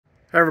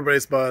Hi everybody,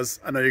 it's Buzz.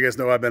 I know you guys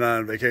know I've been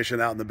on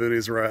vacation out in the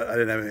boonies where I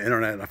didn't have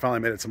internet, and I finally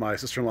made it to my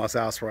sister-in-law's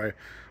house where I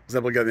was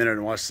able to get the internet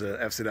and watch the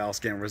FC Dallas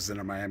game versus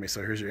Inter Miami. So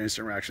here's your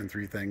instant reaction: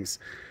 three things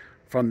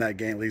from that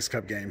game, Leagues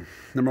Cup game.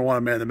 Number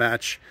one, man of the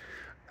match,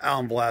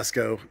 Alan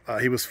Velasco.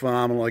 He was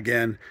phenomenal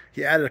again.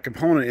 He added a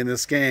component in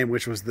this game,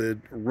 which was the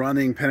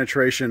running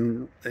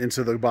penetration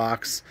into the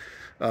box.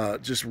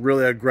 Just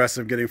really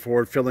aggressive getting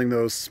forward, filling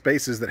those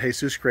spaces that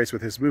Jesus creates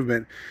with his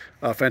movement.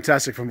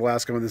 Fantastic from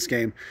Velasco in this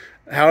game.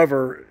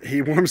 However,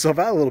 he wore himself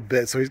out a little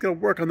bit, so he's going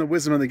to work on the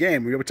wisdom of the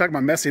game. We're talking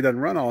about Messi doesn't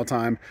run all the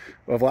time.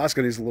 Well,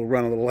 Velasco needs a little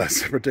run a little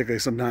less, particularly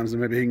sometimes,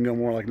 and maybe he can go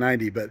more like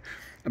 90. But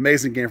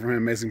amazing game from him,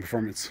 amazing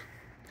performance.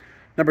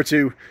 Number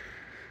two,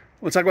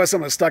 we'll talk about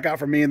something that stuck out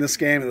for me in this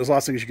game. There's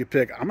lots of things you could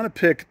pick. I'm going to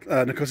pick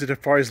Nkosi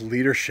Tafari's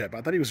leadership.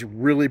 I thought he was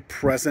really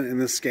present in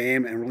this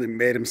game and really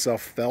made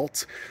himself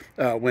felt.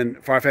 When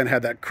Farfan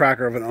had that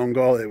cracker of an own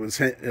goal, it was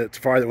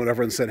Tafari that went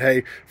over and said,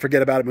 hey,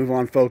 forget about it, move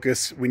on,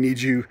 focus. We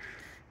need you.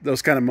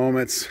 Those kind of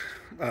moments.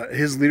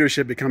 His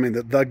leadership becoming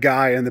the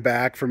guy in the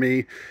back for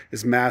me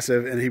is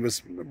massive, and he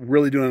was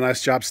really doing a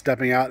nice job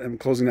stepping out and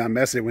closing down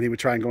Messi when he would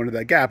try and go into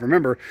that gap.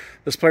 Remember,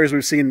 those players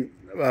we've seen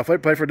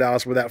play for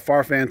Dallas where that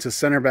Farfan to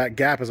center back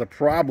gap is a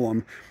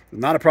problem.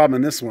 Not a problem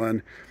in this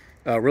one.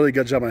 Really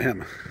good job on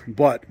him.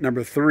 But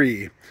number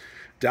three,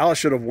 Dallas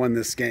should have won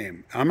this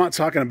game. I'm not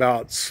talking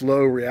about slow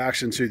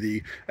reaction to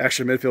the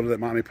extra midfielder that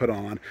Miami put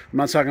on. I'm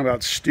not talking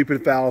about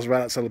stupid fouls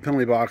right outside the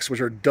penalty box,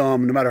 which are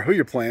dumb no matter who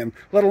you're playing,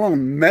 let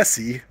alone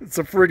Messi. It's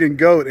a friggin'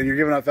 GOAT, and you're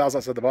giving out fouls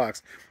outside the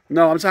box.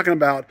 No, I'm talking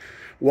about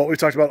what we've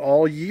talked about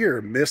all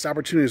year, missed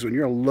opportunities. When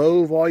you're a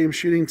low-volume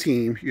shooting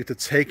team, you have to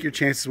take your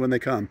chances when they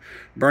come.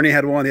 Bernie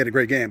had one. He had a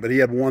great game, but he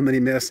had one that he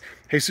missed.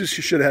 Jesus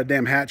should have had a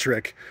damn hat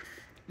trick.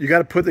 You got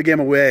to put the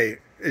game away.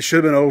 It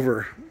should have been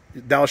over.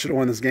 Dallas should have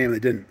won this game, and they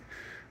didn't.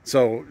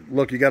 So,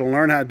 look, you got to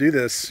learn how to do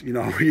this. You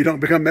know, you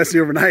don't become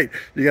Messi overnight.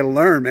 You got to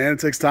learn, man. It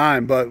takes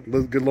time, but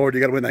good Lord, you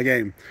got to win that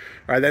game.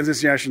 All right, that's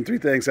Instant Reaction. Three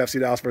things: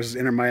 FC Dallas versus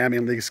Inter Miami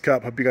in Leagues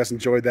Cup. Hope you guys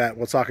enjoyed that.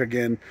 We'll talk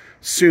again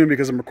soon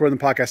because I'm recording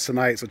the podcast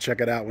tonight, so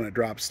check it out when it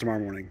drops tomorrow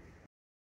morning.